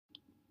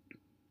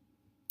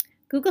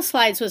Google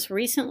Slides was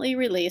recently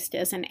released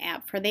as an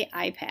app for the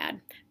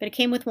iPad, but it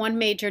came with one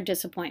major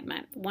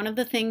disappointment. One of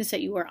the things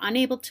that you were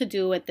unable to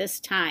do at this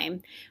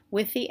time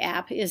with the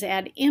app is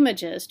add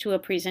images to a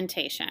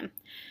presentation.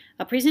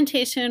 A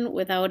presentation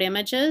without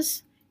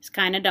images is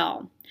kind of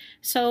dull.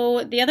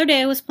 So the other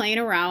day I was playing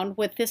around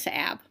with this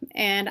app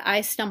and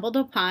I stumbled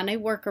upon a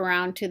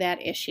workaround to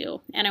that issue,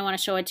 and I want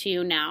to show it to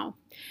you now.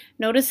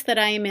 Notice that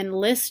I am in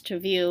list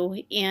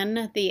view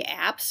in the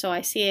app, so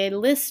I see a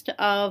list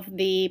of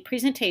the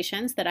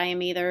presentations that I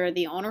am either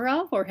the owner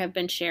of or have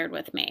been shared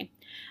with me.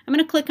 I'm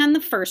going to click on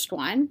the first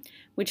one,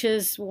 which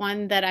is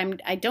one that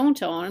I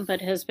don't own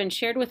but has been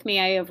shared with me.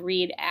 I have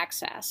read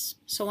access.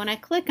 So when I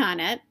click on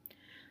it,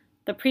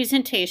 the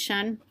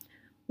presentation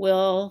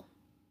will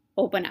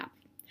open up.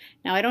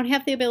 Now I don't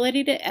have the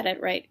ability to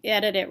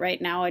edit it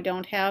right now. I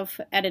don't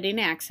have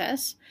editing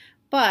access.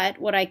 But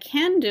what I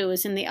can do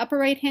is in the upper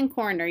right hand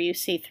corner you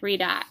see three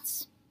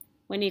dots.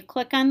 When you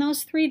click on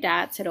those three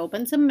dots, it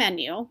opens a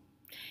menu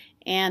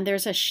and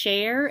there's a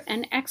share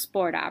and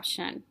export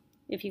option.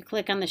 If you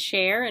click on the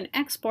share and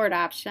export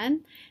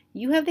option,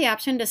 you have the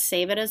option to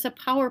save it as a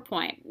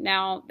PowerPoint.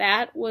 Now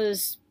that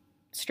was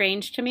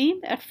strange to me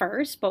at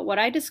first, but what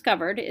I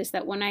discovered is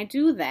that when I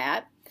do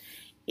that,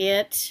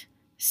 it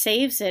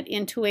saves it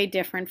into a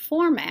different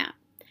format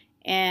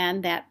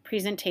and that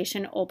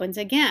presentation opens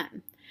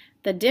again.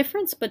 The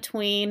difference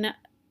between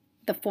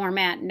the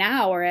format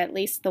now, or at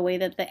least the way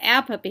that the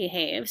app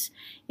behaves,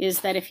 is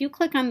that if you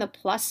click on the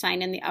plus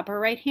sign in the upper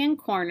right hand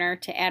corner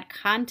to add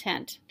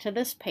content to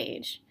this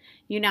page,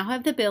 you now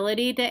have the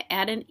ability to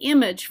add an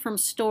image from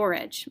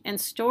storage, and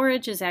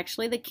storage is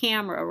actually the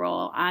camera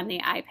roll on the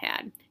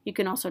iPad. You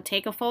can also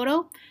take a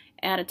photo,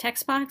 add a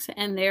text box,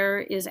 and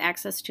there is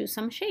access to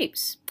some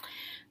shapes.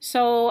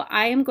 So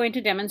I am going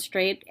to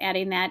demonstrate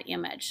adding that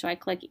image. So I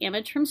click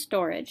image from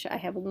storage. I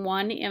have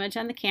one image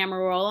on the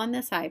camera roll on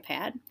this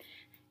iPad.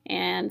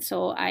 And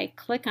so I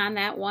click on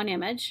that one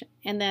image,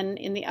 and then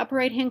in the upper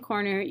right hand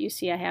corner you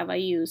see I have a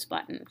use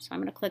button. So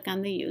I'm going to click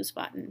on the use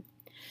button.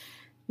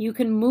 You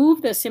can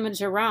move this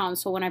image around.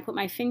 So when I put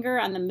my finger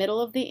on the middle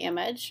of the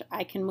image,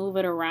 I can move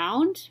it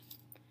around.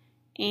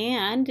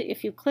 And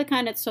if you click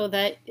on it so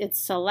that it's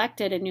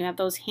selected and you have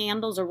those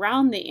handles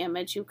around the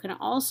image, you can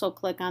also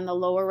click on the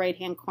lower right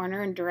hand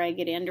corner and drag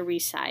it in to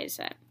resize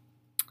it.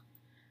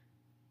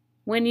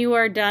 When you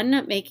are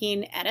done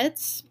making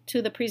edits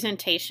to the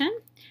presentation,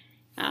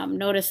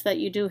 notice that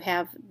you do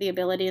have the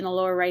ability in the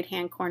lower right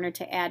hand corner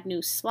to add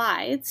new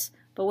slides.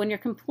 But when you're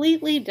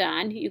completely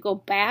done, you go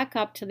back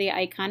up to the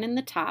icon in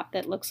the top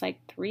that looks like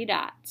three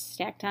dots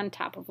stacked on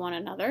top of one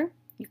another.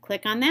 You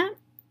click on that,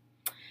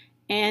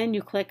 and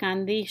you click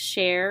on the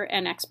share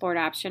and export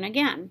option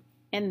again.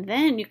 And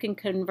then you can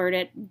convert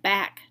it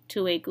back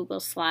to a Google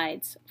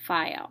Slides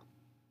file.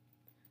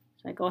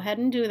 So I go ahead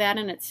and do that,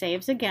 and it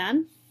saves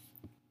again.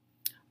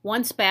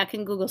 Once back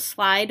in Google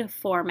Slide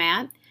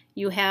format,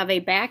 you have a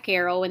back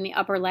arrow in the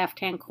upper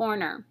left-hand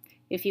corner.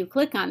 If you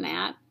click on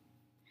that,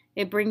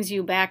 it brings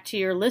you back to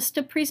your list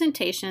of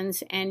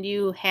presentations, and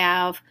you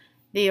have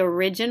the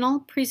original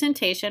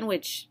presentation,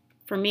 which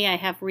for me I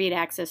have read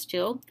access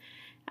to.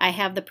 I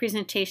have the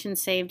presentation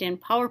saved in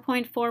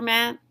PowerPoint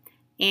format,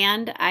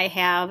 and I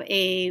have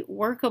a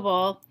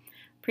workable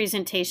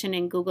presentation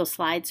in Google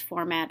Slides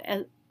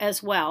format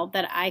as well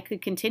that I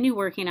could continue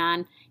working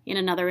on in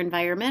another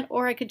environment,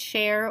 or I could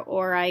share,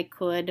 or I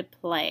could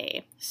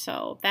play.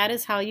 So that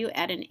is how you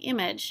add an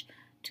image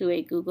to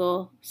a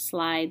Google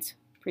Slides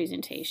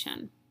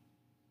presentation.